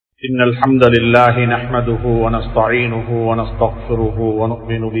إن الحمد لله نحمده ونستعينه ونستغفره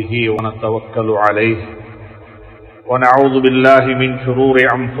ونؤمن به ونتوكل عليه ونعوذ بالله من شرور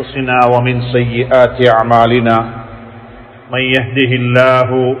أنفسنا ومن سيئات أعمالنا من يهده الله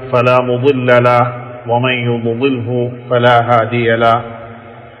فلا مضل له ومن يضلله فلا هادي له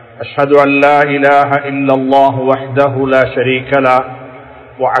أشهد أن لا إله إلا الله وحده لا شريك له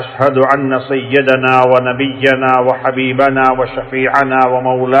وأشهد أن سيدنا ونبينا وحبيبنا وشفيعنا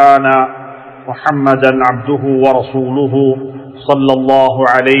ومولانا محمدا عبده ورسوله صلى الله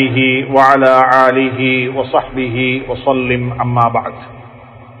عليه وعلى آله وصحبه وسلم أما بعد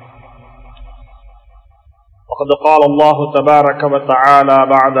وقد قال الله تبارك وتعالى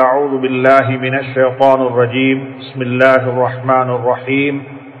بعد أعوذ بالله من الشيطان الرجيم بسم الله الرحمن الرحيم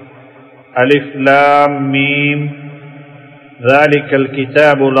ألف لام ميم ذلك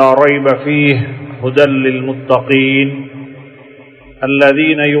الكتاب لا ريب فيه هدى للمتقين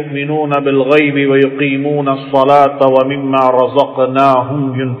الذين يؤمنون بالغيب ويقيمون الصلاة ومما رزقناهم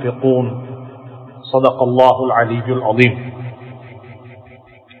ينفقون صدق الله العلي العظيم.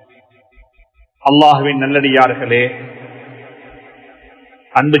 அல்லாஹ்வின் நல்லடியார்களே,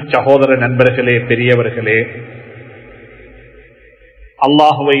 அன்பு சகோதர நண்பர்களே, பெரியவர்களே,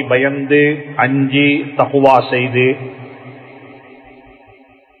 அல்லாஹ்வை பயந்து அஞ்சி தக்வா செய்து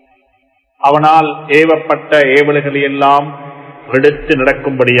அவனால் ஏவப்பட்ட ஏவல்களை எல்லாம் எடுத்து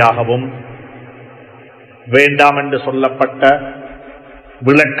நடக்கும்படியாகவும், வேண்டாம் என்று சொல்லப்பட்ட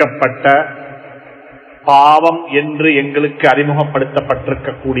விளக்கப்பட்ட பாவம் என்று எங்களுக்கு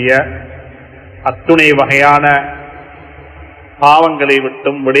அறிமுகப்படுத்தப்பட்டிருக்கக்கூடிய அத்துணை வகையான பாவங்களை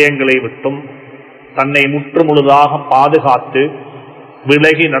விட்டும் விடயங்களை விட்டும் தன்னை முற்றுமுழுதாக பாதுகாத்து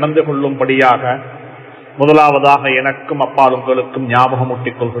விலகி நடந்து கொள்ளும்படியாக முதலாவதாக எனக்கும் அப்பால் உங்களுக்கும் ஞாபகம்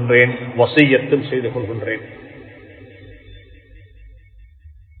ஊட்டிக் கொள்கின்றேன், வசியத்தும் செய்து கொள்கின்றேன்.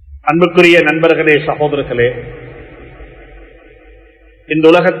 அன்புக்குரிய நண்பர்களே, சகோதரர்களே, இந்த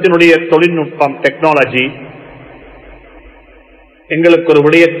உலகத்தினுடைய தொழில்நுட்பம், டெக்னாலஜி எங்களுக்கு ஒரு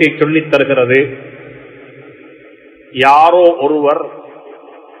விடயத்தை சொல்லித் தருகிறது. யாரோ ஒருவர்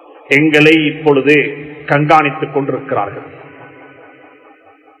எங்களை இப்பொழுது கண்காணித்துக் கொண்டிருக்கிறார்கள்.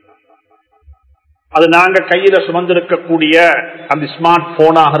 அது நாங்க கையில சுமந்திருக்கக்கூடிய அந்த ஸ்மார்ட்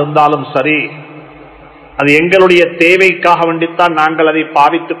போனாக இருந்தாலும் சரி, அது எங்களுடைய தேவைக்காக வேண்டித்தான் நாங்கள் அதை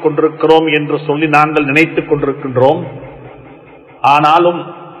பாவித்துக் கொண்டிருக்கிறோம் என்று சொல்லி நாங்கள் நினைத்துக் கொண்டிருக்கின்றோம். ஆனாலும்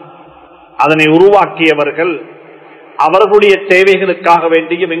அதனை உருவாக்கியவர்கள் அவர்களுடைய தேவைகளுக்காக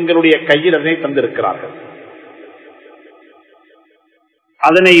வேண்டியும் எங்களுடைய கையில் அதனை தந்திருக்கிறார்கள்.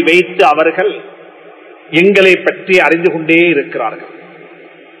 அதனை வைத்து அவர்கள் எங்களை பற்றி அறிந்து கொண்டே இருக்கிறார்கள்.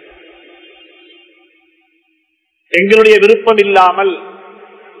 எங்களுடைய விருப்பம் இல்லாமல்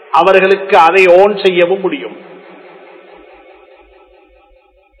அவர்களுக்கு அதை ஓன் செய்யவும் முடியும்,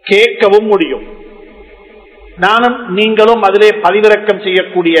 கேட்கவும் முடியும். நானும் நீங்களும் அதிலே பதிவிறக்கம்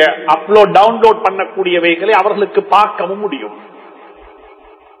செய்யக்கூடிய, அப்லோட் டவுன்லோட் பண்ணக்கூடியவைகளை அவர்களுக்கு பார்க்கவும் முடியும்.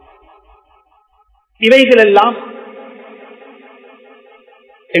 இவைகள் எல்லாம்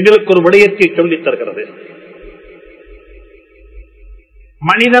எங்களுக்கு ஒரு விடயத்தை சொல்லித் தருகிறது.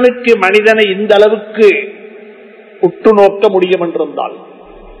 மனிதனுக்கு மனிதனை இந்த அளவுக்கு உற்று நோக்க முடியும் என்றிருந்தால்,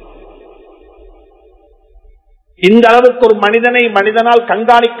 இந்த அளவுக்கு ஒரு மனிதனை மனிதனால்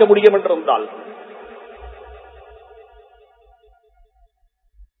கண்காணிக்க முடியும் என்றிருந்தால்,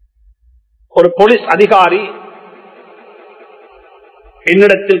 ஒரு போலீஸ் அதிகாரி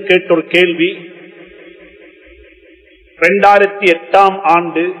என்னிடத்தில் கேட்ட ஒரு கேள்வி,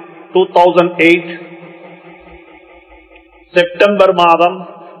 2008 2008 செப்டம்பர் மாதம்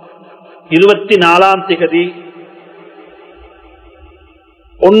 24ஆம் தேதி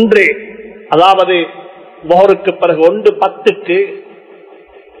 1, அதாவது மோருக்கு பிறகு 1:10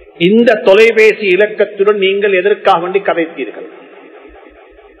 இந்த தொலைபேசி இலக்கத்துடன் நீங்கள் எதற்காக வேண்டி கதைத்தீர்கள்?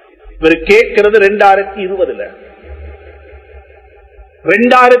 இவர் கேட்கிறது 2020.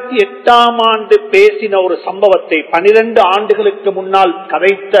 2008 பேசின ஒரு சம்பவத்தை, 12 ஆண்டுகளுக்கு முன்னால்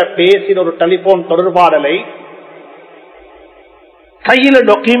கதைத்த பேசின ஒரு டெலிபோன் தொடர்பாடலை கையில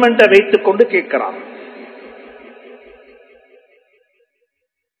டாக்குமெண்ட்டை வைத்துக் கொண்டு கேட்கிறார்.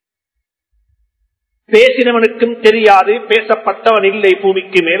 பேசினவனுக்கும் தெரியாது, பேசப்பட்டவன் இல்லை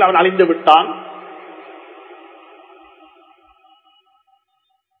பூமிக்கு மேல், அவன் அழிந்து விட்டான்.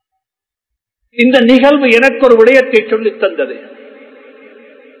 இந்த நிகழ்வு எனக்கு ஒரு விடயத்தை சொல்லித் தந்தது.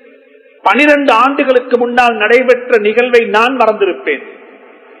 12 ஆண்டுகளுக்கு முன்னால் நடைபெற்ற நிகழ்வை நான் மறந்துவிட்டேன்.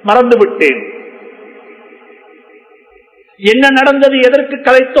 என்ன நடந்தது, எதற்கு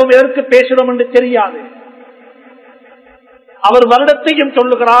கலைத்தோம், எதற்கு பேசினோம் என்று தெரியாது. அவர் வருடத்தையும்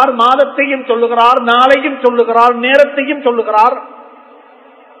சொல்லுகிறார், மாதத்தையும் சொல்லுகிறார், நாளையும் சொல்லுகிறார், நேரத்தையும் சொல்லுகிறார்.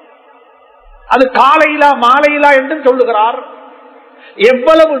 அது காலையிலா மாலையிலா என்றும் சொல்லுகிறார்.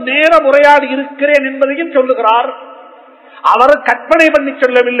 எவ்வளவு நேரம் உரையாடி இருக்கிறேன் என்பதையும் சொல்லுகிறார். அவர் கற்பனை பண்ணி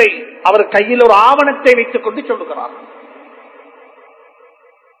சொல்லவில்லை, அவர் கையில் ஒரு ஆவணத்தை வைத்துக் கொண்டு சொல்லுகிறார்.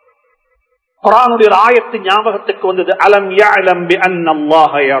 குர்ஆனுடைய ஆயத்து ஞாபகத்துக்கு வந்தது. அலம் யஅலம்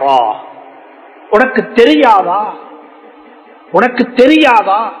பிஅன்னல்லாஹ யரா. உனக்கு தெரியாதா, உனக்கு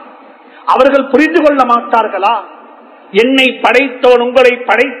தெரியாதா, அவர்கள் புரிந்து கொள்ள மாட்டார்களா? என்னை படைத்தவன், உங்களை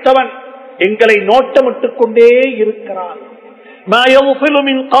படைத்தவன் எங்களை நோட்டமிட்டுக் கொண்டே இருக்கிறான்.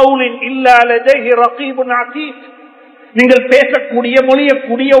 நீங்கள் பேசக்கூடிய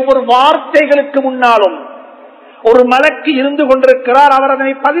மொழியக்கூடிய ஒவ்வொரு வார்த்தைகளுக்கு முன்னாலும் ஒரு மலக்கு இருந்து கொண்டிருக்கிறார். அவர்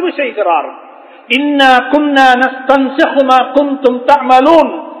அதனை பதிவு செய்கிறார்.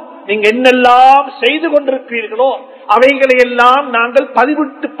 நீங்க என்னெல்லாம் செய்து கொண்டிருக்கிறீர்களோ அவைகளை எல்லாம் நாங்கள்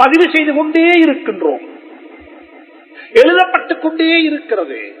பதிவு செய்து கொண்டே இருக்கின்றோம். எழுதப்பட்டுக் கொண்டே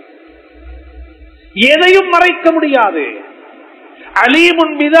இருக்கிறது. எதையும் மறைக்க முடியாது.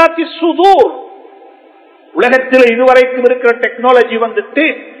 அலீமுன் பிதாத்தி சுதூர். உலகத்தில் இதுவரைக்கும் இருக்கிற டெக்னாலஜி வந்துட்டு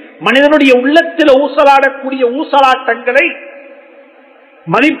மனிதனுடைய உள்ளத்தில் ஊசலாடக்கூடிய ஊசலாட்டங்களை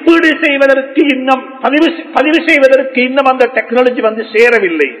மதிப்பீடு செய்வதற்கு இன்னும் பதிவு செய்வதற்கு இன்னும் அந்த டெக்னாலஜி வந்து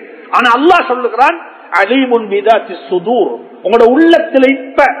சேரவில்லை. ஆனா அல்லாஹ் சொல்லுகிறான், அலீமுன் பிதாத்தி சுதூர். உங்களோட உள்ளத்தில்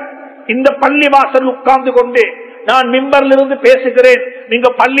இப்ப இந்த பள்ளி வாசல் உட்கார்ந்து கொண்டு நான் மிம்பர்ல இருந்து பேசுகிறேன், நீங்க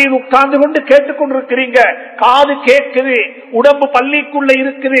பள்ளியில் உட்கார்ந்து கொண்டு கேட்டுக்கொண்டிருக்கிறீங்க, காது கேட்குது, உடம்பு பள்ளிக்குள்ள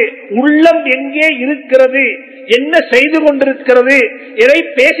இருக்குது, உள்ளம் எங்கே இருக்கிறது, என்ன செய்து கொண்டிருக்கிறது, எதை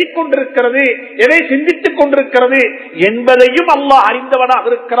பேசிக் கொண்டிருக்கிறது, எதை சிந்தித்துக் கொண்டிருக்கிறது என்பதையும் அல்லாஹ் அறிந்தவனாக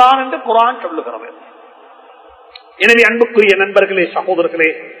இருக்கிறான் என்று குர்ஆன் சொல்லுகிறது. எனவே அன்புக்குரிய நண்பர்களே,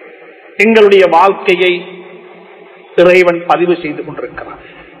 சகோதரர்களே, எங்களுடைய வாழ்க்கையை இறைவன் பதிவு செய்து கொண்டிருக்கிறான்.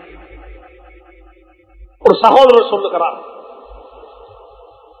 ஒரு சகோதரர் சொல்லுகிறார்,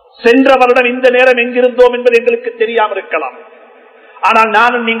 சென்ற வருடம் இந்த நேரம் எங்கிருந்தோம் என்பது எங்களுக்கு தெரியாமல் இருக்கலாம், ஆனால்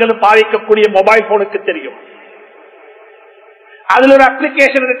நானும் நீங்களும் பாதிக்கக்கூடிய மொபைல் போனுக்கு தெரியும். அதுல ஒரு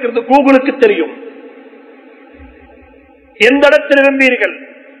அப்ளிகேஷன் இருக்கிறது, கூகுளுக்கு தெரியும். எந்த இடத்தில் இருந்தீர்கள்,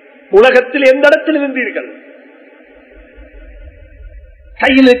 உலகத்தில் எந்த இடத்தில் இருந்தீர்கள்,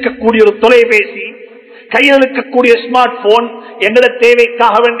 கையில் இருக்கக்கூடிய ஒரு தொலைபேசி, கையில் இருக்கக்கூடிய ஸ்மார்ட் போன் எங்கள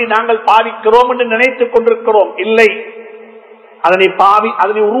தேவைக்காக வேண்டி நாங்கள் பாவிக்கிறோம் என்று நினைத்துக் கொண்டிருக்கிறோம். இல்லை, அதனை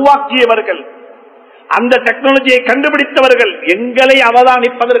உருவாக்கியவர்கள், அந்த டெக்னாலஜியை கண்டுபிடித்தவர்கள் எங்களை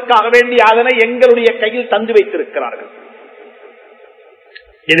அவதானிப்பதற்காக வேண்டி அதனை எங்களுடைய கையில் தந்து வைத்திருக்கிறார்கள்.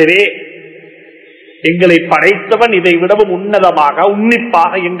 எனவே எங்களை படைத்தவன் இதை விடவும் உன்னதமாக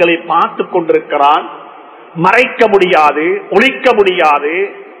உன்னிப்பாக எங்களை பார்த்துக் கொண்டிருக்கிறான். மறைக்க முடியாது, ஒழிக்க முடியாது.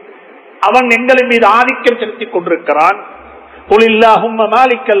 அவன் எங்களின் மீது ஆதிக்கம் செலுத்திக் கொண்டிருக்கிறான்.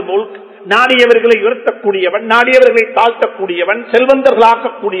 நாடியவர்களை உயர்த்தக்கூடியவன், நாடியவர்களை தாழ்த்தக்கூடியவன்,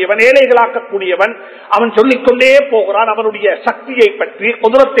 செல்வந்தர்களாக்கக்கூடியவன், ஏழைகளாக்கக்கூடியவன். அவன் சொல்லிக்கொண்டே போகிறான் அவனுடைய சக்தியை பற்றி,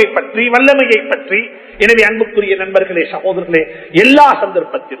 குதிரத்தை பற்றி, வல்லமையை பற்றி. எனவே அன்புக்குரிய நண்பர்களே, சகோதரர்களே, எல்லா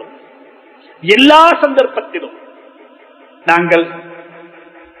சந்தர்ப்பத்திலும் நாங்கள்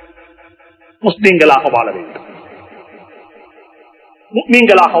முஸ்லிம்களாக வாழ வேண்டும்,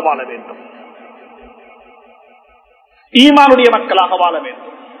 முஸ்லிம்களாக வாழ வேண்டும், ஈமானுடைய மக்களாக வாழ வேண்டும்.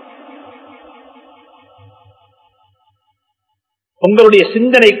 உங்களுடைய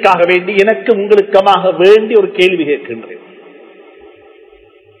சிந்தனைக்காக வேண்டி எனக்கு உங்களுக்காக வேண்டி ஒரு கேள்வி கேட்கின்றேன்.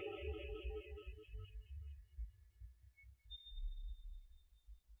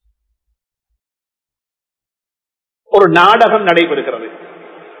 ஒரு நாடகம் நடைபெறுகிறது,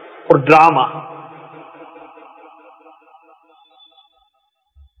 ஒரு டிராமா.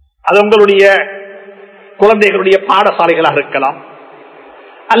 அது உங்களுடைய குழந்தைகளுடைய பாடசாலைகளாக இருக்கலாம்,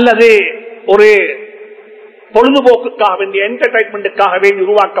 அல்லது ஒரு பொழுதுபோக்குக்காக வேண்டிய என்டர்டைன்மெண்ட்டுக்காக வேண்டி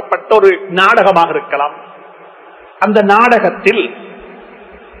உருவாக்கப்பட்ட ஒரு நாடகமாக இருக்கலாம். அந்த நாடகத்தில்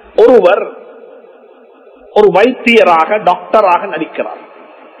ஒருவர் ஒரு வைத்தியராக, டாக்டராக நடிக்கிறார்.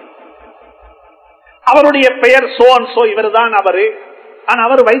 அவருடைய பெயர் சோ, இவர்தான் அவரு. ஆனா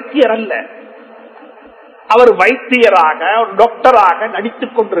அவர் வைத்தியர் அல்ல, அவர் வைத்தியராக, ஒரு டாக்டராக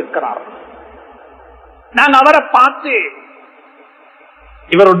நடித்துக் கொண்டிருக்கிறார். நான் அவரை பார்த்து,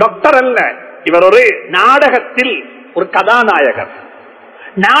 இவர் ஒரு டாக்டர் அல்ல, இவர் ஒரு நாடகத்தில் ஒரு கதாநாயகர்,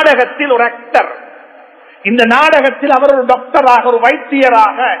 நாடகத்தில் ஒரு ஆக்டர். இந்த நாடகத்தில் அவர் ஒரு டாக்டராக, ஒரு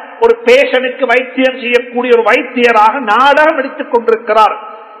வைத்தியராக, ஒரு பேஷனுக்கு வைத்தியம் செய்யக்கூடிய ஒரு வைத்தியராக நாடகம் நடித்துக் கொண்டிருக்கிறார்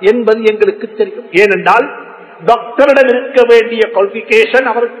என்பது எங்களுக்கு தெரியும். ஏனென்றால் டாக்டரிடம் இருக்க வேண்டிய குவாலிபிகேஷன்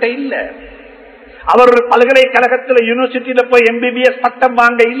அவர்கிட்ட இல்ல. அவர் ஒரு பல்கலைக்கழகத்தில் யூனிவர்சிட்டியில போய் MBBS பட்டம்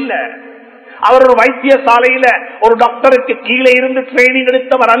வாங்க இல்ல. அவர் ஒரு வைத்தியசாலையில ஒரு டாக்டருக்கு கீழே இருந்து ட்ரைனிங்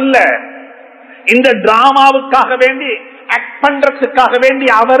எடுத்தவர் அல்ல. இந்த டிராமாவுக்காக வேண்டி, ஆக்ட் பண்றதுக்காக வேண்டி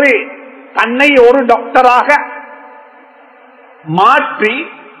அவரு தன்னை ஒரு டாக்டராக மாற்றி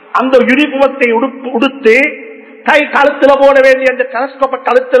அந்த யூனிஃபார்த்தை உடுத்து கை கழுத்துல போட வேண்டிய அந்த டெலஸ்கோப்பை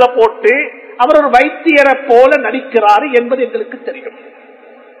கழுத்துல போட்டு அவர் ஒரு வைத்தியரை போல நடிக்கிறார் என்பது எங்களுக்கு தெரியும்.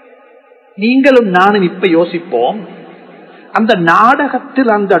 நீங்களும் நானும் இப்ப யோசிப்போம், அந்த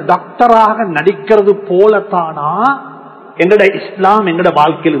நாடகத்தில் அந்த டாக்டராக நடிக்கிறது போலத்தானா எங்கட இஸ்லாம் எங்கட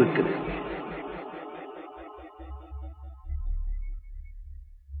வாழ்க்கையில் இருக்குது?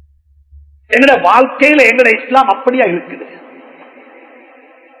 எங்கட வாழ்க்கையில எங்கட இஸ்லாம் அப்படியா இருக்குது?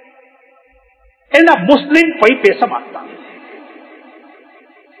 என்ன முஸ்லிம் போய் பேச மாட்டான்,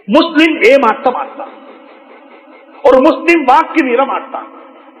 முஸ்லிம் ஏமாற்ற மாட்டான், ஒரு முஸ்லிம் வாக்கு மீற மாட்டான்,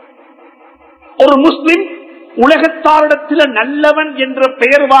 ஒரு முஸ்லிம் உலகத்தாரிடத்தில் நல்லவன் என்ற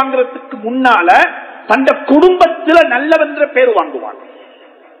பெயர் வாங்குறதுக்கு முன்னால தந்த குடும்பத்தில் நல்லவன் என்ற பெயர் வாங்குவான்.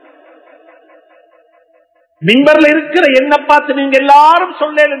 மிம்பர்ல இருக்கிற என்ன பார்த்து நீங்க எல்லாரும்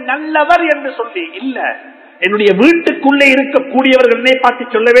சொல்ல நல்லவர் என்று சொல்லி இல்ல, என்னுடைய வீட்டுக்குள்ளே இருக்கக்கூடியவர்களே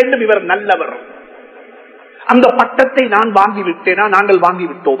பார்த்து சொல்ல வேண்டும் இவர் நல்லவர். அந்த பட்டத்தை நான் வாங்கிவிட்டேனா, நாங்கள்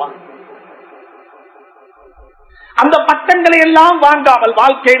வாங்கிவிட்டோமா? அந்த பட்டங்களை எல்லாம் வாங்காமல்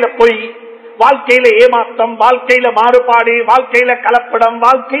வாழ்க்கையில போய், வாழ்க்கையில ஏமாற்றம், வாழ்க்கையில மாறுபாடு, வாழ்க்கையில கலப்படம்,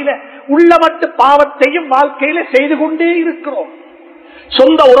 வாழ்க்கையில உள்ளமட்டு பாவத்தையும் வாழ்க்கையில செய்து கொண்டே இருக்கிறோம்.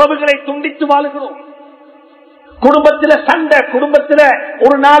 சொந்த உறவுகளை துண்டித்து வாழுகிறோம். குடும்பத்தில சண்டை, குடும்பத்தில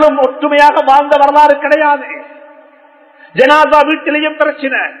ஒரு நாளும் ஒற்றுமையாக வாழ்ந்த வரலாறு கிடையாது. ஜனாதா வீட்டிலையும்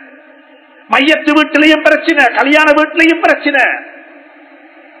பிரச்சனை, மையத்து வீட்டிலையும் பிரச்சனை, கல்யாண வீட்டிலையும் பிரச்சனை.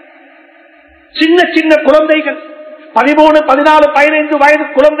 சின்ன சின்ன குழந்தைகள் 13, 14, 15 வயது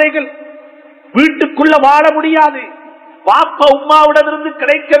குழந்தைகள் வீட்டுக்குள்ள வாழ முடியாது. வாப்பா உம்மாவிடமிருந்து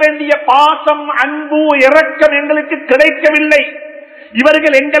கிடைக்க வேண்டிய பாசம், அன்பு, இரக்கம் எங்களுக்கு கிடைக்கவில்லை.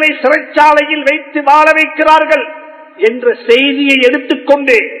 இவர்கள் எங்களை சிறைச்சாலையில் வைத்து வாழ வைக்கிறார்கள் என்ற செய்தியை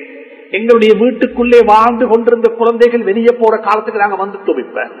எடுத்துக்கொண்டு எங்களுடைய வீட்டுக்குள்ளே வாழ்ந்து கொண்டிருந்த குழந்தைகள் வெளியே போற காலத்துக்கு நாங்க வந்துட்டோம்.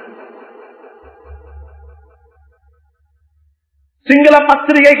 இப்ப சிங்கள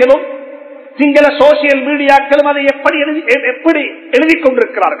பத்திரிகைகளும் சிங்கள சோசியல் மீடியாக்களும் அதை எப்படி எழுதி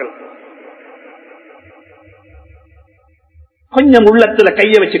கொண்டிருக்கிறார்கள். கொஞ்சம் உள்ளத்துல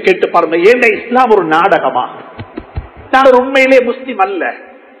கைய வச்சு கேட்டு பாருங்க, ஏன் இஸ்லாம் ஒரு நாடகமா? நான் ஒரு உண்மையிலே முஸ்லிம் அல்ல,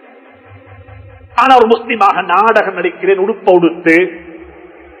 ஆனா ஒரு முஸ்லிமாக நாடகம் நடிக்கிறேன். உடுப்ப உடுத்து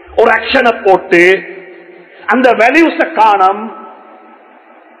ஒரு ஆக்ஷனை போட்டு அந்த வேல்யூஸ காணம்,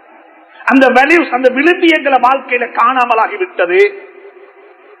 அந்த வேல்யூஸ், அந்த விழுமியங்களை வாழ்க்கையில காணாமலாகிவிட்டது.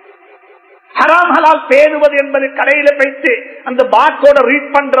 ஹராம் ஹலால் பேணுவது என்பது கடையில வைத்து அந்த பார்கோட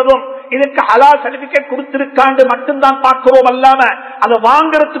ரீட் பண்றதும் இதுக்கு ஹலால் சர்டிபிகேட் கொடுத்திருக்காண்டு மட்டும்தான் பார்க்கிறோம், அல்லாம அதை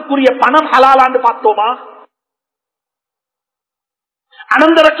வாங்கறதுக்குரிய பணம் ஹலாலாண்டு பார்த்தோமா?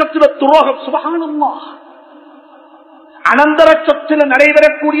 அனந்தர சொத்துல துரோகம், சுப்ஹானல்லாஹ், அனந்தர சொத்துல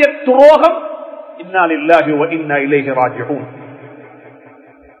நடைபெறக்கூடிய துரோகம். இன்னா லில்லாஹி வ இன்னா இலைஹி ராஜிஊன்.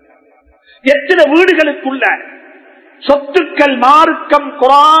 எத்தனை வீடுகளுக்குள்ள சொத்துக்கள் மார்க்கம்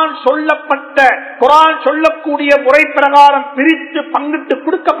குர்ஆன் சொல்லப்பட்ட, குர்ஆன் சொல்லக்கூடிய முறை பிரகாரம் பிரித்து பங்கிட்டு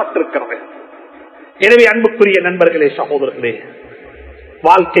கொடுக்கப்பட்டிருக்கிறது. எனவே அன்புக்குரிய நண்பர்களே, சகோதரர்களே,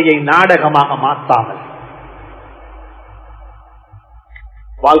 வாழ்க்கையை நாடகமாக மாற்றாமல்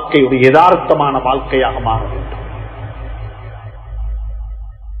வாழ்க்கையுடைய யதார்த்தமான வாழ்க்கையாக மாற வேண்டும்.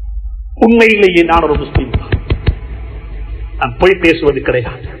 உண்மையிலேயே நான் ஒரு முஸ்லிம், நான் போய் பேசுவது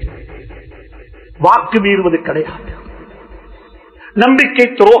கிடையாது, வாக்கு மீறுவது கிடையாது, நம்பிக்கை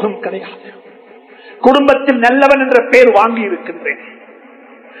துரோகம் கிடையாது, குடும்பத்தில் நல்லவன் என்ற பெயர் வாங்கி இருக்கின்றேன்,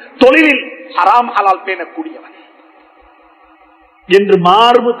 தொழிலில் ஹராம் ஹலால் பேணக்கூடியவன் என்று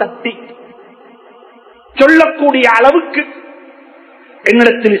மார்பு தட்டி சொல்லக்கூடிய அளவுக்கு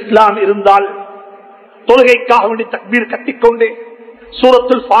என்னிடத்தில் இஸ்லாம் இருந்தால், தொழுகைக்காக வேண்டி தக்பீர் கட்டிக்கொண்டு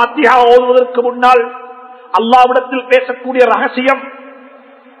சூரத்துல் ஃபாத்திஹா ஓதுவதற்கு முன்னால் அல்லாஹ்விடத்தில் பேசக்கூடிய ரகசியம்,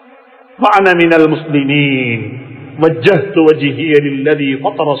 وأنا من المسلمين وجهت وجهي للذي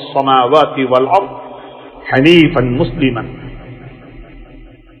فطر السماوات والأرض حنيفا مسلما.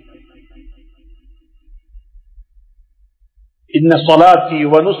 إن صلاتي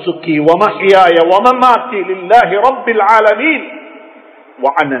ونسكي ومحياي ومماتي لله رب العالمين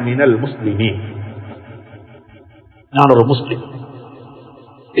وأنا من المسلمين. நான் ஒரு முஸ்லிம்.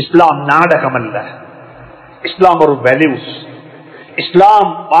 இஸ்லாம் நாடகம் அல்ல, இஸ்லாம் ஒரு வேல்யூஸ்.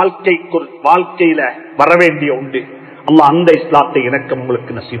 இஸ்லாம் வாழ்க்கையில வரவேண்டிய உண்டு. அல்லாஹ் அந்த இஸ்லாத்தை எனக்கு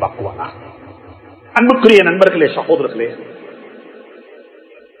உங்களுக்கு நசீபாக்குவானா. அன்புக்குரிய நண்பர்களே, சகோதரர்களே,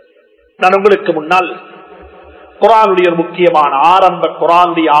 நான் உங்களுக்கு முன்னால் குர்ஆனுடைய முக்கியமான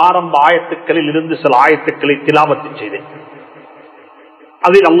குர்ஆனுடைய ஆரம்ப ஆயத்துக்களில் இருந்து சில ஆயத்துக்களை திலாவத்து செய்தேன்.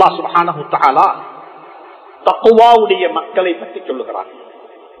 அதில் அல்லாஹ் சுப்ஹானஹு வ தஆலா தக்வாவுடைய மக்களை பற்றி சொல்லுகிறார்.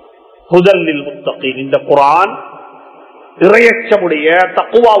 ஹுதல்லில் முத்தகீன். இந்த குர்ஆன் இறையச்சமுடைய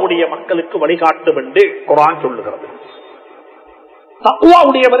தக்வாவுடைய மக்களுக்கு வழிகாட்டும் என்று குர்ஆன் சொல்லுகிறது.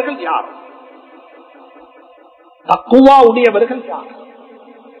 தக்வாவுடையவர்கள் யார்? தக்வாவுடையவர்கள் யார்?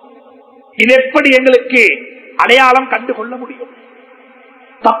 இது எப்படி எங்களுக்கு அடையாளம் கண்டுகொள்ள முடியும்?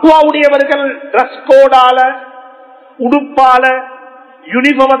 தக்வாவுடையவர்கள் டிரஸ் கோடால, உடுப்பால,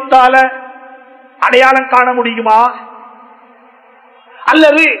 யூனிஃபார்மத்தால அடையாளம் காண முடியுமா?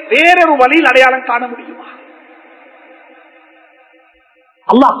 அல்லது வேறொரு வழியில் அடையாளம் காண முடியுமா?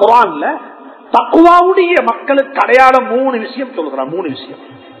 அல்லாஹ் குர்ஆன்ல தக்வாவுடைய மக்களுக்கு அடையாளம் 3 விஷயம் சொல்லுகிறான். 3 விஷயம்.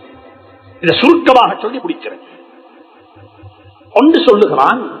 இதை சுருக்கமாக சொல்லி முடிக்கிறேன். ஒன்று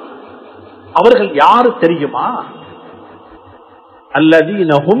சொல்லுகிறான், அவர்கள் யாரு தெரியுமா?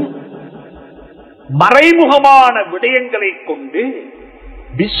 அல்லதீனஹும், மறைமுகமான விடயங்களை கொண்டு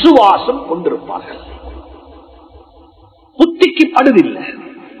விசுவாசம் கொண்டிருப்பார்கள். புத்திக்கு படுதில்லை,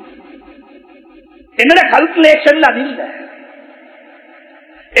 என்னோட கல்குலேஷன் அது இல்லை,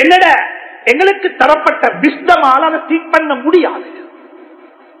 என்னோட எங்களுக்கு தரப்பட்ட விஸ்டமால அதை தீர்ப்பு பண்ண முடியாது.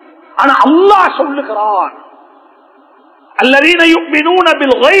 ஆனா அல்லாஹ் சொல்லுகிறான், அல்லதீன யுமினூன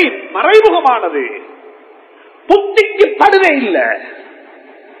பில் கைப், மறைமுகமானது, புத்திக்கு படுவே இல்லை.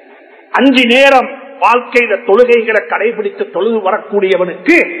 5 நேரம் வாழ்க்கையில தொழுகைகளை கடைபிடித்து தொழுது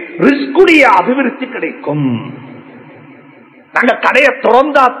வரக்கூடியவனுக்கு ரிஸ்குடைய அபிவிருத்தி கிடைக்கும். நாங்க கடையை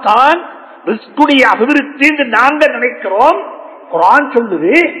திறந்தாத்தான் ரிஸ்குடைய அபிவிருத்தி என்று நாங்க நினைக்கிறோம். குர்ஆன்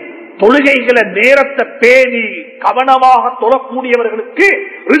சொல்லுது, தொழுகைகளை நேரத்தை பேணி கவனமாக தொழக்கூடியவர்களுக்கு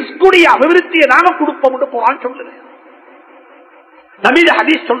ரிஸ்குடைய அபிவிருத்தியை நாங்க கொடுப்போம் என்று குர்ஆன் சொல்லுது. நபி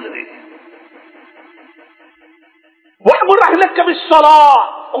ஹதீஸ் சொல்லுது,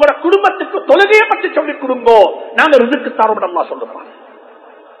 உங்களோட குடும்பத்துக்கு தொழுகையை பற்றி சொல்லிக் கொடுங்கோ, நாங்க ரிஸ்க் தரோம் அல்லாஹ் சொல்லுறான்.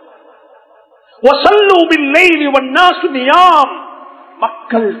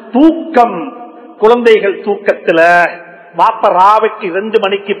 மக்கள் தூக்கம், குழந்தைகள் தூக்கத்துல வாப்ப ராவைக்கு 2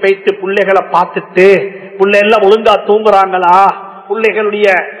 மணிக்கு போயிட்டு பிள்ளைகளை பார்த்துட்டு, பிள்ளை எல்லாம் ஒழுங்கா தூங்குறாங்களா, பிள்ளைகளுடைய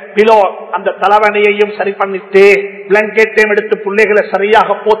பிலோ அந்த தலைவனையையும் சரி பண்ணிட்டு பிளாங்கெட்டையும் எடுத்து பிள்ளைகளை சரியாக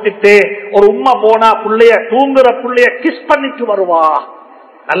போத்திட்டு, ஒரு உம்மா போனா பிள்ளைய தூங்குற பிள்ளைய கிஸ் பண்ணிட்டு வருவா.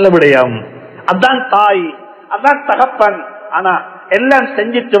 நல்ல விடயம், அதான் தாய், அதான் தகப்பன். ஆனா எல்லாம்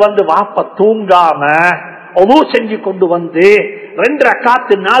செஞ்சிட்டு வந்து வாப்ப தூங்காம ஒவ்வொரு செஞ்சு கொண்டு வந்து 2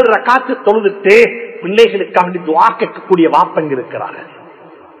 ரக்காத்து 4 ரக்காத்து தொழுதுட்டு பிள்ளைகளுக்காக துஆ கேட்கக்கூடிய வாப்பங்க இருக்கிறார்கள்.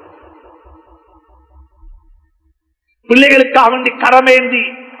 பிள்ளைகளுக்காக வேண்டி கரமேந்தி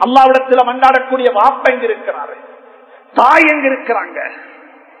அல்லாஹ்விடத்தில் மன்றாடக்கூடிய வாப்பங்க இருக்கிறார்கள். தாய் எங்க இருக்கிறாங்க?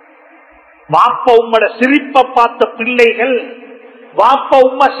 வாப்ப உம்மோட சிரிப்பை பார்த்த பிள்ளைகள், வாப்ப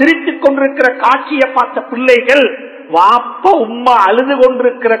உம்மா சிரித்துக் கொண்டிருக்கிற காட்சியை பார்த்த பிள்ளைகள், வாப்ப உம்மா அழுது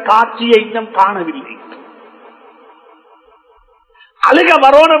கொண்டிருக்கிற காட்சியை இன்னும் காணவில்லை. அழுக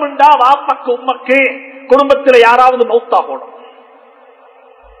வரணும் என்றா வாப்பக்கு உம்மக்கு குடும்பத்தில் யாராவது மௌத்தாகணும்,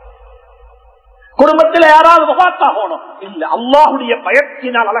 குடும்பத்தில் யாராவது மௌத்தாகணும். இல்ல, அல்லாஹுடைய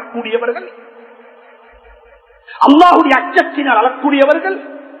பயத்தினால் அழக்கூடியவர்கள், அல்லாஹுடைய அச்சத்தினால் அழக்கூடியவர்கள்,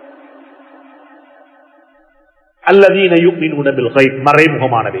 அல்லதீன யுமினூன பில் கைப்,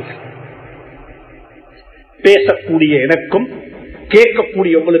 மறைமுகமானவைகள். பேசக்கூடிய எனக்கும்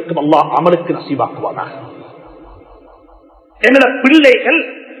கேட்கக்கூடிய உங்களுக்கும் அல்லாஹ் அமலுக்கு நசீபாக்குவானாக. எங்கட பிள்ளைகள்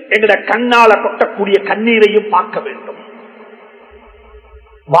எங்கட கண்ணால கொட்டக்கூடிய கண்ணீரையும் பார்க்க வேண்டும்.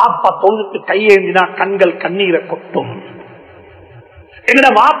 வாப்பா தொழுதுக்கு கையேந்தினா கண்கள் கண்ணீரை கொட்டும். எங்கட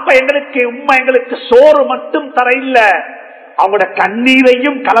வாப்பா எங்களுக்கு உம்மா எங்களுக்கு சோறு மட்டும் தர இல்ல, அவங்களோட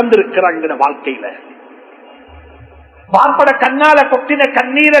கண்ணீரையும் கலந்திருக்கிறாங்க வாழ்க்கையில. வாப்பட கண்ணால கொட்டின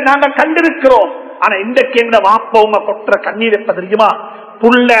கண்ணீரை நாங்க கண்டிருக்கிறோம். ஆனா இன்றைக்கு எங்க வாப்பவங்க கொட்டுற கண்ணீர் எப்ப தெரியுமா?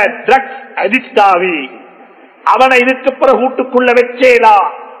 புள்ள ட்ரக்ஸ் அடிக்ட் ஆகி அவனை இதுக்கு பிறகு வீட்டுக்குள்ள வச்சேலா,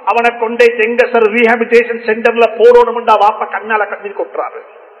 அவனை கொண்டே செங்கசர் ரீஹபிலிட்டேஷன் சென்டர்ல போடணும்டா வாப்ப கண்ணால கண்ணீர் கொட்டுறாரு.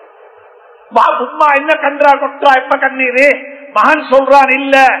 உம்மா என்ன கன்றா கொட்டுறா எப்ப கண்ணீரு? மகன் சொல்றான்,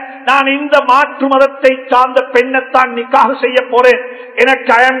 இல்ல நான் இந்த மாற்று மதத்தை சார்ந்த பெண்ணைத்தான் நிக்காஹ் செய்ய போறேன்,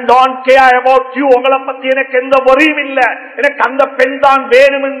 எனக்கு ஐ அம் டோன்ட் கேர் அபௌட் யூ, உங்களை பத்தி எனக்கு எந்த வரியும் இல்ல, எனக்கு அந்த பெண் தான்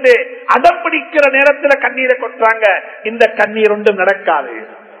வேணும் என்று அடம்பிடிக்கிற நேரத்துல கண்ணீரை கொட்டுறாங்க. இந்த கண்ணீர் ஒன்றும் நடக்காது,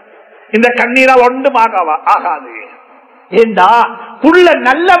 இந்த கண்ணீரால் ஒன்றும் ஆகாது. ஏண்டா புள்ள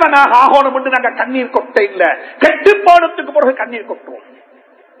நல்லவனாக ஆகணும் என்று நாங்க கண்ணீர் கொட்ட இல்ல, கெட்டு போனதுக்கு பிறகு கண்ணீர் கொட்டுவோம்.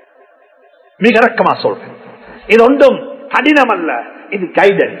 மிக இறக்கமா சொல்றேன், இது ஒன்றும் கடினம் அல்ல, இது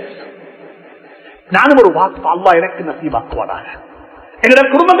கைடன்ஸ். நானும் ஒரு வாக்கு அல்லாஹ் எனக்கு நசீபாக்குவானாக, என்னுடைய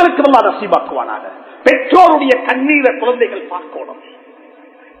குடும்பங்களுக்கு அல்லாஹ் நசீபாக்குவானாக. பெற்றோருடைய கண்ணீரை குழந்தைகள் பார்க்கணும்.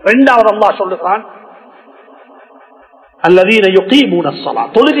 2வது அல்லாஹ் சொல்லுகிறான், அல்லதீன யுகீமூன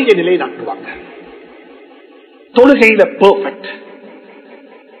ஸலாத், தொழுகையை நிலைநாட்டுவாங்க. தொழுகையில பெர்ஃபெக்ட்.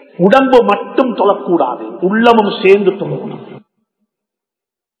 உடம்பு மட்டும் தொழக்கூடாது, உள்ளமும் சேர்ந்து தொழணும்.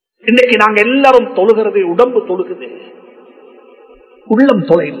 இன்னைக்கு நாங்க எல்லாரும் தொழுகிறது, உடம்பு தொழுகுது, உள்ளம்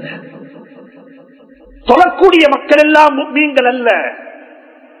தொலை இல்லை. தொழக்கூடிய மக்கள் எல்லாம் முஃமின்கள் அல்ல.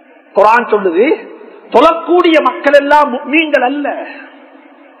 குர்ஆன் சொல்லுது தொழக்கூடிய மக்கள் எல்லாம் முஃமின்கள் அல்ல.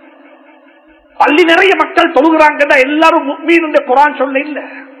 பள்ளி நிறைய மக்கள் தொழுகிறாங்கன்னா எல்லாரும் முஃமின் என்று குர்ஆன் சொல்ல இல்ல.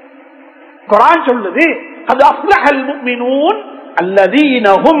 குர்ஆன் சொல்லுது கத் அஃப்லஹல் முஃமினூன் அல்லதீன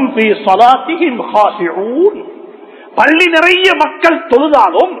ஹும் ஃபீ ஸலாத்திஹிம் காஷிஊன். பள்ளி நிறைய மக்கள்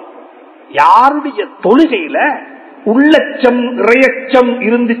தொழுதாலும் யாருடைய தொழுகையில உள்ளச்சம் இறையச்சம்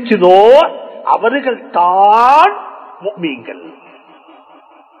இருந்துச்சதோ அவர்கள் தான் முஃமின்கள்.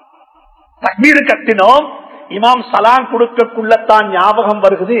 தக்பீர் கட்டினோம், இமாம் சலாம் கொடுக்கக்குள்ளத்தான் ஞாபகம்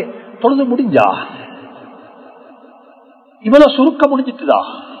வருகிறது, தொழுது முடிஞ்சா இவ்வளவு சுருக்க முடிஞ்சிட்டுதா,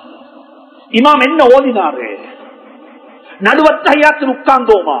 இமாம் என்ன ஓதினாரு, நடுவத்தையாத்தில்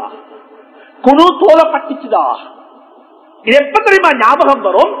உட்கார்ந்தோமா, குழு தோலப்பட்டுச்சுதா, இது எப்ப தெரியுமா ஞாபகம்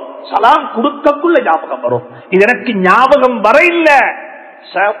வரும், சலாம் கொடுக்கக்குள்ள ஞாபகம் வரும். இது எனக்கு ஞாபகம் வர இல்ல,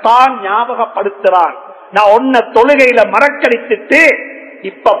 ஷைத்தான் ஞாபகப்படுத்துறான். நான் ஒன்ன தொழுகையில மறக்கடித்துட்டு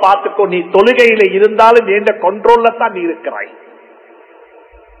இப்ப பாத்துக்கோ, நீ தொழுகையில இருந்தாலும் எந்த கண்ட்ரோல்ல தான் நீ இருக்கிறாய்.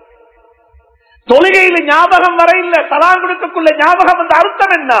 தொழுகையில ஞாபகம் வர இல்ல, சலாம் கொடுக்கக்குள்ள ஞாபகம் வந்த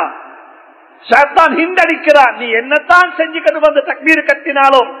அர்த்தம் என்ன, ஷைத்தான் ஹிண்ட் அடிக்கிறான். நீ என்னத்தான் செஞ்சுக்கிட்டு வந்து தக்பீர்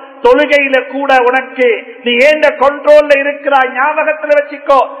கட்டினாலும் தொழுகையில கூட உனக்கு நீ ஏந்த கண்ட்ரோல்ல இருக்கிறாய், ஞாபகத்துல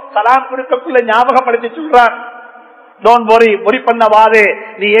வச்சுக்கோ. சலாம் கொடுக்கக்குள்ள ஞாபகப்படுத்தி சொல்றான், டோன்ட் வரி, வரி பண்ணவாதே,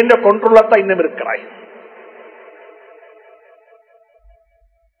 நீ ஏந்த கண்ட்ரோல்ல தான் இன்னும் இருக்கிறாய்.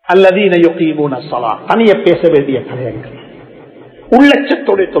 அல்லதீன யுகீமூன ஸலாத், தனிய பேச வேண்டிய கலையங்கள்,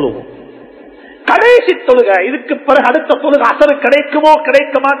 உள்ளச்சத்தோடு தொழுவோம். கடைசி தொழுகை, இதுக்கு பிறகு அடுத்த தொழுகை அசரு கிடைக்குமோ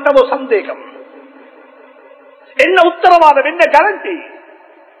கிடைக்க மாட்டோ சந்தேகம். என்ன உத்தரவாதம், என்ன கேரண்டி?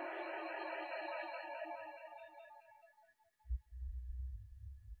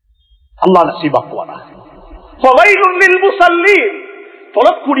 அல்லாஹ் நசீபாக்குவானா. ஃபவைலுல் லில் முஸல்லீன்,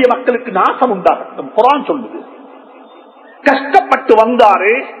 தொழக்கூடிய மக்களுக்கு நாசம் உண்டாகட்டும். குர்ஆன் சொல்லுது, கஷ்டப்பட்டு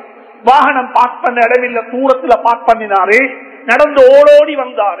வந்தாரு, வாகனம் பார்க் பண்ண இடமில்ல, தூரத்துல பார்க் பண்ணினாரு, நடந்து ஓடோடி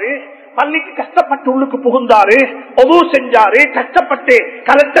வந்தாரு, பள்ளிக்கு கஷ்டப்பட்டு உள்ளுக்கு புகுந்தாரு, ஒது செஞ்சாரு, கஷ்டப்பட்டு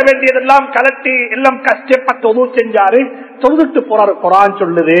கலட்ட வேண்டியதெல்லாம் கலட்டி எல்லாம் கஷ்டப்பட்டு ஒது செஞ்சாரு, தொழுதுட்டு போறாரு. குர்ஆன்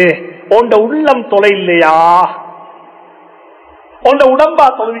சொல்லுது, உண்ட உள்ளம் தொலை இல்லையா, உண்ட உடம்பா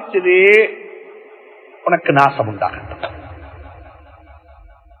தொழுவிச்சது, உனக்கு நாசம் உண்டாகட்டும்.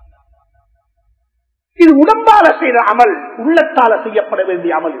 இது உடம்பால செய்த அமல், உள்ளத்தால செய்யப்பட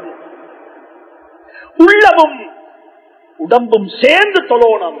வேண்டிய அமல். இது உள்ளமும் உடம்பும் சேர்ந்து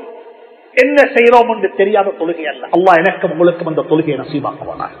தொழணும். என்ன செய்யறோம் என்று தெரியாத தொழுகை அல்ல. அல்லாஹ் எனக்கும் உங்களுக்கும் அந்த தொழுகையை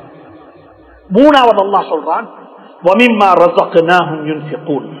நசீபாக்குவானார். மூணாவது அல்லாஹ் சொல்றான், வமிம்மா ரஸக்னாஹும்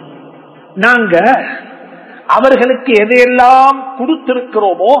யுன்ஃபிகூன், நாங்க அவர்களுக்கு எதையெல்லாம்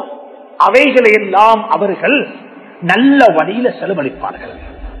கொடுத்திருக்கிறோமோ அவைகளை எல்லாம் அவர்கள் நல்ல வழியில செலவழிப்பார்கள்.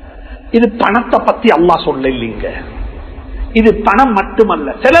 இது பணத்தை பத்தி அல்லாஹ் சொல்ல இல்லைங்க. இது பணம்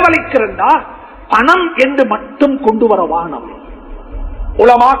மட்டுமல்ல, செலவழிக்கிறா பணம் என்று மட்டும் கொண்டு வர வானம்.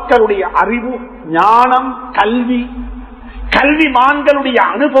 உலமாக்களுடைய அறிவு, ஞானம், கல்வி, கல்விமான்களுடைய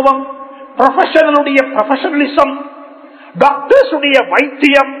அனுபவம், ப்ரொஃபஷனலுடைய ப்ரொஃபஷனலிசம், டாக்டர்ஸ் உடைய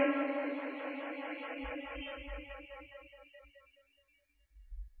வைத்தியம்,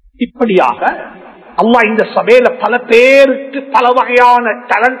 இப்படியாக அல்லாஹ் இந்த சபையில பல பேருக்கு பல வகையான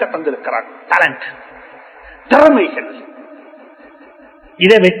டேலண்ட் தந்திருக்கிறார். டேலண்ட், திறமைகள்.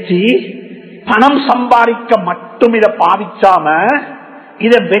 இதை வச்சு பணம் சம்பாதிக்க மட்டும் இதை பாவிச்சாம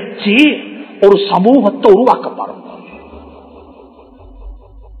இதை வச்சு ஒரு சமூகத்தை உருவாக்க பாருங்க.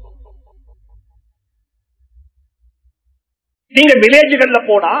 நீங்க வில்லேஜுகள்ல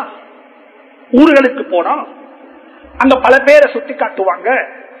போனா, ஊர்களுக்கு போனா, அங்க பல பேரை சுட்டி காட்டுவாங்க.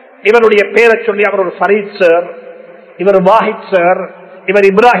 இவருடைய பேரை சொல்லி அவர் ஒரு ஃபரீத் சார், இவர் வாஹித் சார், இவர்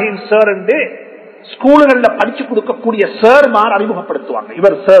இப்ராஹிம் சார் என்று ஸ்கூல்கள்ல படிச்சு கொடுக்கக்கூடிய சார்மார் அறிமுகப்படுத்துவாங்க.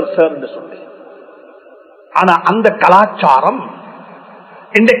 இவர் சார் சார் என்று சொல்லி. ஆனா அந்த கலாச்சாரம்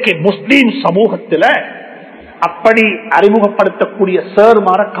இன்றைக்கு முஸ்லீம் சமூகத்துல அப்படி அறிமுகப்படுத்தக்கூடிய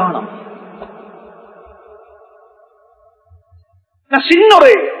சார்மார காணும். நான் சின்ன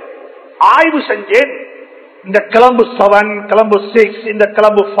ஒரு ஆய்வு செஞ்சேன். இந்த கிளம்பு 7, கிளம்பு 6, இந்த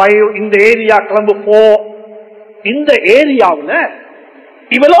கிளம்பு 5, இந்த ஏரியா கிளம்பு 4, இந்த ஏரியாவுல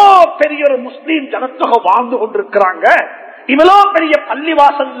இவ்வளோ பெரிய ஒரு முஸ்லீம் ஜனத்தொகை வாழ்ந்து கொண்டிருக்கிறாங்க. இவ்வளோ பெரிய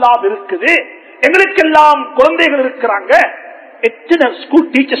பள்ளிவாசல் எல்லாம் இருக்குது, எங்களுக்கெல்லாம் குழந்தைகள் இருக்கிறாங்க. எத்தனை ஸ்கூல்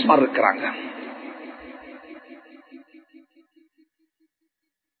டீச்சர்ஸ் மாதிரி இருக்கிறாங்க.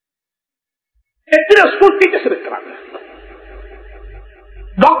 எத்தனை ஸ்கூல் டீச்சர்ஸ் இருக்கிறாங்க.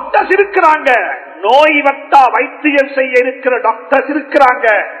 டாக்டர்ஸ் இருக்கிறாங்க, நோய் வந்தா வைத்தியம் செய்ய இருக்கிற டாக்டர்ஸ் இருக்கிறாங்க.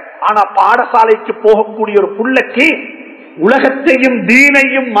 ஆனா பாடசாலைக்கு போகக்கூடிய ஒரு புள்ளைக்கு உலகத்தையும்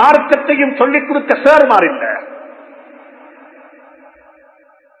தீனையும் மார்க்கத்தையும் சொல்லிக் கொடுக்க சேர்மாறு இல்ல.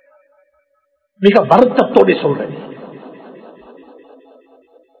 மிக வருத்தத்தோடு சொல்றேன்.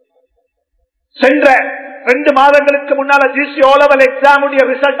 சென்ற 2 மாதங்களுக்கு முன்னால GC O level exam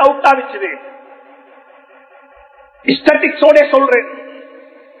result out ஆகிச்சு. ஸ்டாட்டிஸ்டிக்ஸோட சொல்றேன்,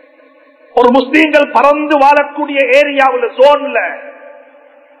 ஒரு முஸ்லீம்கள் பறந்து வாழக்கூடிய ஏரியாவில் ஜோன்ல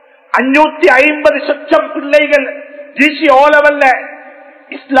 550 லட்சம் பிள்ளைகள் ஜிசி ஓலவல்ல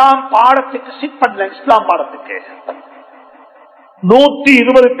இஸ்லாம் பாடத்துக்கு சிட் பண்ணல. இஸ்லாம் பாடத்துக்கு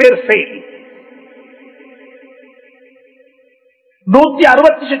 120 பேர் ஃபெயில்,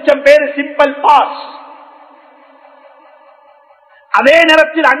 160 லட்சம் பேர் சிம்பிள் பாஸ். அதே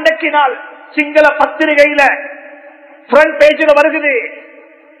நேரத்தில் அன்றைக்கு நாள் சிங்கள பத்திரிகையில ஃப்ரண்ட் பேஜில் வருகிறது,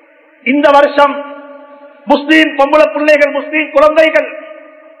 இந்த வருஷம் முஸ்லீம் பொம்பளை பிள்ளைகள், முஸ்லீம் குழந்தைகள்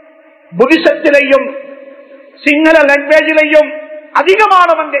புத்திசத்திலையும் சிங்கள லாங்குவேஜிலையும்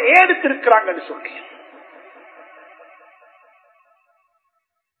அதிகமானவங்க எடுத்திருக்கிறாங்கன்னு சொல்லி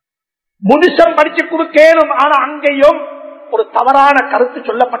புத்திசம் படிச்சு கொடுக்கணும். ஆனா அங்கேயும் ஒரு தவறான கருத்து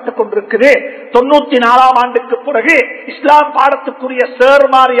சொல்லப்பட்டுக் கொண்டிருக்குது. 94ஆம் ஆண்டுக்கு பிறகு இஸ்லாம் பாடத்துக்குரிய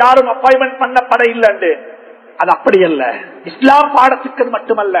சேர்மார் யாரும் அப்பாயின்மெண்ட் பண்ணப்பட இல்லை. அது அப்படி அல்ல. இஸ்லாம் பாடத்துக்கு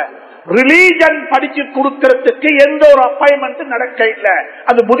மட்டுமல்ல, ரிலீஜன் படிச்சு கொடுக்கிறதுக்கு எந்த ஒரு அப்பாயின்மெண்ட் நடக்க இல்லை.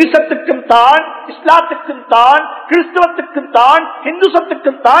 அது புத்திசத்துக்கும் தான், இஸ்லாத்துக்கும் தான், கிறிஸ்தவத்துக்கும் தான்,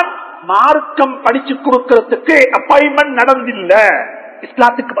 இந்துசத்துக்கும் தான் மார்க்கம் படிச்சு கொடுக்கிறதுக்கு அப்பாயின்மெண்ட் நடந்தில்ல.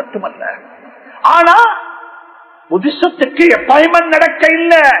 இஸ்லாத்துக்கு மட்டுமல்ல. ஆனா புத்திசத்துக்கு அப்பாயின்மெண்ட் நடக்க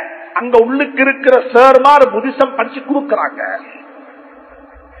இல்ல. அங்க உள்ளுக்கு இருக்கிற சேர்மார் புத்திசம் படிச்சு கொடுக்கிறாங்க.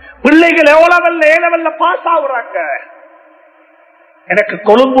 பிள்ளைகள் ஏலவல்ல பாஸ் ஆகுறாங்க. எனக்கு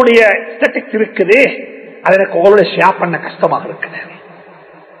கொழும்புடைய ஸ்டாட்டிஸ்டிக்ஸ் இருக்குது, அது எனக்கு உங்களோட ஷேர் பண்ண கஷ்டமாக இருக்குது.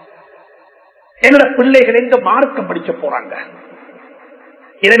 என்னோட பிள்ளைகள் எங்க மார்க்கம் படிக்க போறாங்க.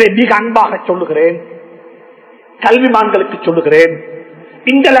 எனவே மிக அன்பாக சொல்லுகிறேன், கல்விமான்களுக்கு சொல்லுகிறேன்,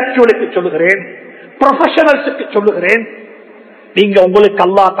 இன்டலெக்சுவலுக்கு சொல்லுகிறேன், ப்ரொஃபஷனல்ஸுக்கு சொல்லுகிறேன், நீங்க உங்களுக்கு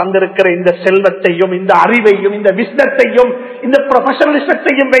அல்லாஹ் தந்திருக்கிற இந்த செல்வத்தையும், இந்த அறிவையும், இந்த விஸ்தத்தையும், இந்த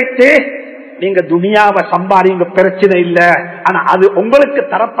ப்ரொஃபஷனலிசத்தையும் வைத்து நீங்க துனியாவை சம்பாதிங்க, பிரச்சனை இல்ல. ஆனா அது உங்களுக்கு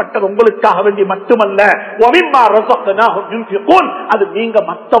தரப்பட்டது உங்களுக்காக வேண்டி மட்டுமல்ல, அது நீங்க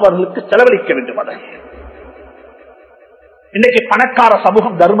மற்றவர்களுக்கு செலவழிக்க வேண்டும். அதை இன்னைக்கு பணக்கார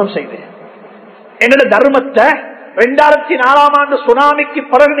சமூகம் தர்மம் செய்து எங்களோட தர்மத்தை 2004ஆம் ஆண்டு சுனாமிக்கு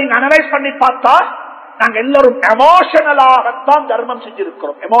பிறகு நீங்க அனலைஸ் பண்ணி பார்த்தா நாங்க எல்லாரும் எமோஷனலாகத்தான் தர்மம்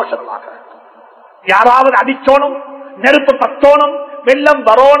செஞ்சிருக்கிறோம். எமோஷனலாக யாராவது அடிச்சோனும், நெருப்பு பத்தோனும், வெள்ளம்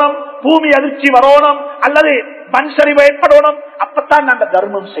வரணும், பூமி அதிர்ச்சி வரணும், அல்லது மண் சரிவு ஏற்படணும், அப்பத்தான் நாங்க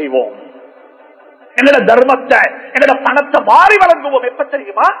தர்மம் செய்வோம். என்னோட தர்மத்தை, என்னோட பணத்தை வாரி வழங்குவோம். எப்ப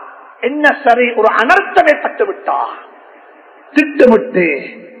தெரியுமா? என்ன சரி ஒரு அனர்த்தம் ஏற்பட்டு விட்டா திட்டமிட்டு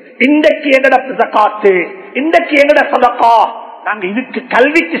இன்றைக்கு எங்கட ஜகாத்து, இன்றைக்கு எங்கட சதகா நாங்க இதுக்கு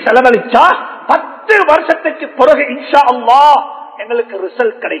கல்விக்கு செலவழிச்சா 10 வருஷத்துக்கு பிறகு இன்ஷா அல்லாஹ் எங்களுக்கு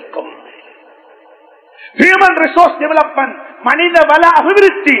ரிசல்ட் கிடைக்கும். ஹியூமன் ரிசோர்ஸ் டெவலப்மெண்ட், மனித வள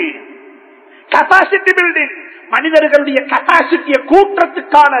அபிவிருத்தி, கெபாசிட்டி பில்டிங், மனிதர்களுடைய கெபாசிட்டியை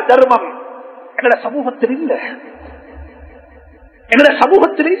கூட்டுறதுக்கான தர்மம் எங்கட சமூகத்தில் இல்ல. எங்கட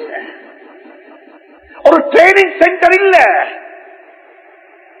சமூகத்தில் இல்ல. ஒரு ட்ரைனிங் சென்டர் இல்ல.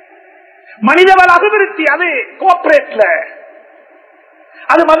 மனிதவள அபிவிருத்தி அது கோஆபரேட்ல,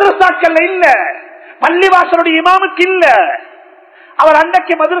 அது மதரசாக்கள் இல்ல, பள்ளிவாசலுடைய இமாமுக்கு இல்ல. அவர்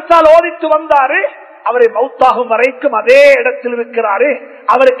அன்றைக்கு மதரசால் ஓதித்து வந்தாரு, அவரை மௌத்தாகும் வரைக்கும் அதே இடத்தில் இருக்கிறாரு.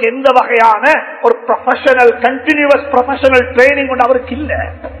 அவருக்கு எந்த வகையான ஒரு ப்ரொஃபஷனல் கண்டினியூஸ் ப்ரொஃபஷனல் ட்ரைனிங் ஒன்று அவருக்கு இல்ல.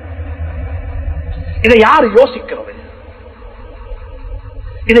 இதை யாரு யோசிக்கிறது?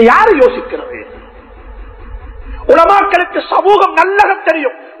 இதை யாரு யோசிக்கிறது? உலமாக்களுக்கு சமூகம் நல்லக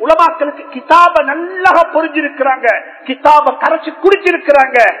தெரியும். உலமாக்களுக்கு கிதாப நல்லக புரிஞ்சிருக்கிறாங்க, கிதாப கரைச்சு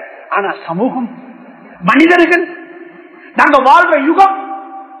குடிச்சிருக்கிறாங்க. ஆனா சமூகம், மனிதர்கள், நாங்க வாழ்ற யுகம்,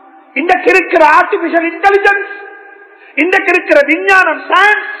 இன்றைக்கு இருக்கிற ஆர்டிபிஷியல் இன்டெலிஜென்ஸ், இன்றைக்கு இருக்கிற விஞ்ஞானம்,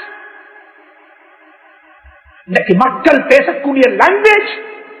 சயின்ஸ், இன்றைக்கு மக்கள் பேசக்கூடிய லாங்குவேஜ்,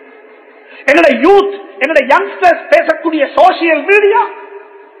 எங்களுடைய யூத், எங்களுடைய யங்ஸ்டர்ஸ் பேசக்கூடிய சோசியல் மீடியா,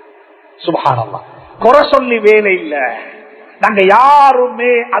 சுப்ஹானல்லாஹ். குறை சொல்லி வேலை இல்ல. நாங்க யாருமே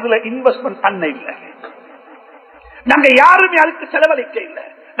அதுல இன்வெஸ்ட்மெண்ட் பண்ண இல்லை. நாங்க யாருமே அதுக்கு செலவழிக்க இல்லை.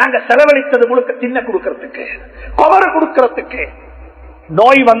 நாங்க செலவழித்தது முழுக்க தின்ன கொடுக்கறதுக்கு, கவர கொடுக்கறதுக்கு,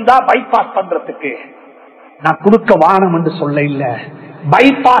 நோய் வந்தா பைபாஸ் பண்றதுக்கு. நான் கொடுக்க வானம் என்று சொல்ல இல்ல.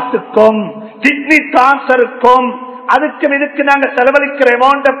 பைபாஸுக்கும் கிட்னி டிரான்ஸ்பருக்கும் அதுக்கு இதுக்கு நாங்க செலவழிக்கிற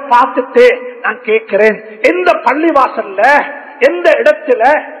அமௌண்ட பார்த்துட்டு நான் கேட்கிறேன், எந்த பள்ளிவாசல்ல எந்த இடத்துல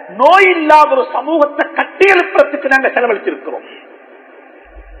நோய் இல்லாத ஒரு சமூகத்தை கட்டியெழுப்புறதுக்கு நாங்க செலவழிச்சிருக்கிறோம்?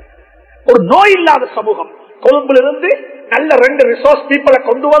 ஒரு நோய் இல்லாத சமூகம். கொழும்புல இருந்து நல்ல 2 ரிசோர்ஸ் பீப்பிளை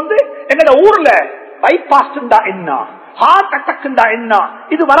கொண்டு வந்து எங்க ஊர்ல பைபாஸ் என்ன, ஹார்ட் அட்டாக் என்ன,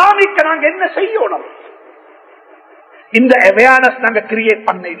 இது வராமிக்க நாங்க என்ன செய்யணும்? இந்த அவேர்னஸ் நாங்க கிரியேட்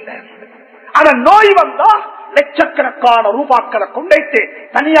பண்ண இல்லை. ஆனா நோய் வந்தா லட்சக்கணக்கான ரூபாக்களை கொண்டு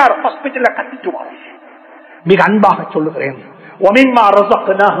தனியார் ஹாஸ்பிட்டல கட்டிட்டு வரோம். மிக அன்பாக சொல்லுகிறேன்,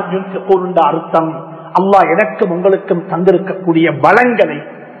 அர்த்தம் அல்லாஹ் எனக்கும் உங்களுக்கும் தந்திருக்கக்கூடிய வளங்களை,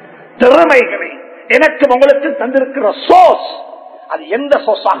 திறமைகளை, எனக்கும் உங்களுக்கும் தந்திருக்கிற சோர்ஸ், அது எந்த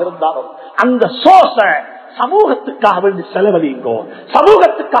சோர்ஸாக இருந்தாலும் அந்த சோர்ஸ சமூகத்துக்காக வேண்டி செலவழிங்கோ,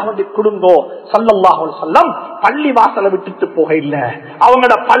 சமூகத்துக்காக வேண்டி கொடுங்கோ. ஸல்லல்லாஹு அலைஹி வஸல்லம் பள்ளி வாசலை விட்டுட்டு போக இல்ல.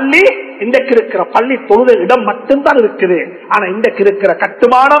 அவங்களோட பள்ளி இன்றைக்கு இருக்கிற பள்ளி தொழுத இடம் மட்டும்தான் இருக்குது. ஆனா இன்றைக்கு இருக்கிற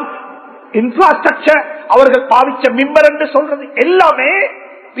கட்டுமானம், இன்ஃப்ராஸ்ட்ரக்சர், அவர்கள் பாவிச்ச மிம்பர் என்று சொல்றது எல்லாமே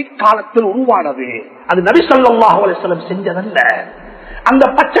பிற்காலத்தில் உருவானது. அது நபி ஸல்லல்லாஹு அலைஹி வஸல்லம் செஞ்சதல்ல. அந்த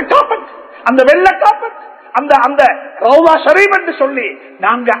பச்சை காப்பட், அந்த வெள்ளை காப்பட், அந்த அந்த ரௌலா ஷரீப் என்று சொல்லி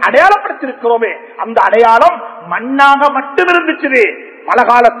நாங்க அடையாளப்படுத்திருக்கிறோமே, அந்த அடையாளம் மண்ணாக மட்டும் இருந்துச்சு. மழை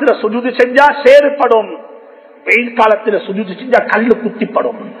காலத்துல சுஜூது செஞ்சா சேறுபடும், வெயில் காலத்துல சுஜூது செஞ்சா கல்லு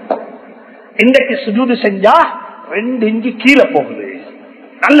குத்திப்படும். இன்றைக்கு சுஜூது செஞ்சா 2 இன்ச்சு கீழே போகுது,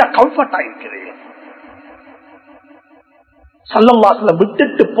 நல்ல கம்ஃபர்ட் ஆயிருக்குது. ஸல்லல்லாஹு அலைஹி வஸல்லம்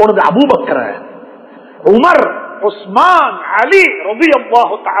விட்டுட்டு போனது அபூபக்கர், உமர், உஸ்மான், அலி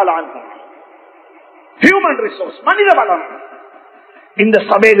ரலியல்லாஹு தஆலா அன்ஹும். ஹியூமன் ரிசோர்ஸ், மனித வளம். இந்த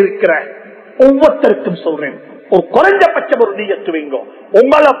சபையில் இருக்கிற ஒவ்வொருத்தருக்கும் சொல்றேன், ஒரு குறைஞ்சபட்சம் ஒரு நீயத்து வைங்க.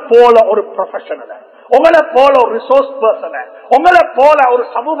 உங்களை போல ஒரு ப்ரொஃபஷனல், உங்களை போல ஒரு ரிசோர்ஸ் பர்சன், உங்களை போல ஒரு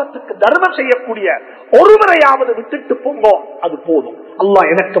சமூகத்துக்கு தர்மம் செய்யக்கூடிய ஒருவரையாவது விட்டுட்டு போங்க, அது போதும்.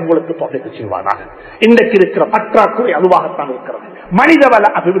 அல்லாஹ் எனக்கு உங்களுக்கு தொகைக்கு செய்வானாக. இன்றைக்கு இருக்கிற பற்றாக்குறை அதுவாகத்தான் இருக்கிறது. மனிதவள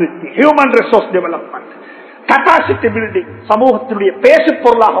அபிவிருத்தி, human resource development, capacity building சமூகத்தினுடைய பேசு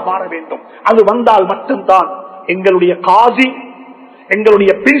பொருளாக மாற வேண்டும். அது வந்தால் மட்டும்தான் எங்களுடைய காசி,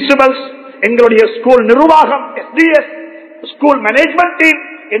 எங்களுடைய பிரின்சிபல்ஸ், எங்களுடைய ஸ்கூல் நிர்வாகம், எஸ்டிஎஸ், ஸ்கூல் மேனேஜ்மெண்ட் டீம்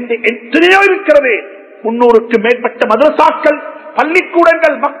என்று எத்தனையோ இருக்கிறது. 300க்கு மேற்பட்ட மதரசாக்கள்,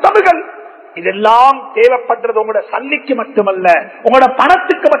 பள்ளிக்கூடங்கள், மக்தபுகள், இதெல்லாம் தேவைப்படுறது உங்களோட சல்லிக்கு மட்டுமல்ல, உங்களோட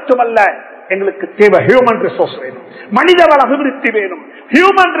பணத்துக்கு மட்டுமல்ல. எங்களுக்கு தேவை ஹியூமன் ரிசோர்ஸ் வேணும், மனிதவள அபிவிருத்தி வேணும்.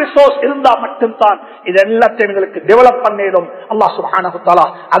 ஹியூமன் ரிசோர்ஸ் இருந்தா மட்டும்தான் இது எல்லாத்தையும் எங்களுக்கு டெவலப் பண்ணிடும். அல்லாஹ் சுப்ஹானஹு வ தஆலா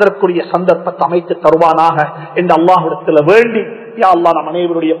அதற்குரிய சந்தர்ப்பத்தை அமைத்து தருவானாக என்று அல்லாஹ்விடத்தில் வேண்டி, யா அல்லாஹ் நம்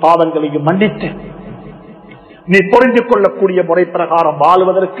அனைவருடைய பாவங்களையும் மன்னித்து நீ புரிந்து கொள்ளக்கூடிய முறை பிரகாரம்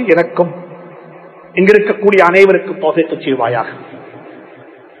வாழ்வதற்கு எனக்கும் இங்கிருக்கக்கூடிய அனைவருக்கும் தௌஃபீக் செய்வாயாக.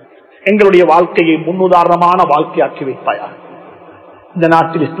 எங்களுடைய வாழ்க்கையை முன்னுதாரணமான வாழ்க்கையாக்கி வைப்பாயாக. இந்த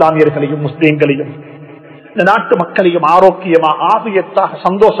நாட்டில் இஸ்லாமியர்களையும் முஸ்லிம்களையும் இந்த நாட்டு மக்களையும் ஆரோக்கியமாக, ஆபியத்தாக,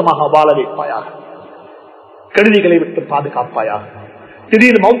 சந்தோஷமாக வாழ வைப்பாயாக. கெடுதிகளை விட்டு பாதுகாப்பாயாக,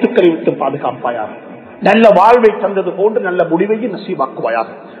 திடீர் மௌத்துக்களை விட்டு பாதுகாப்பாயாக. நல்ல வாழ்வை தந்தது போன்று நல்ல முடிவையும் நசீபாக்குவாயாக.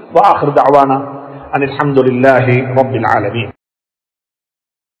 வா ஆகிரு தஅவானா அனில் ஹம்துலில்லாஹி ரப்பில் ஆலமீன்.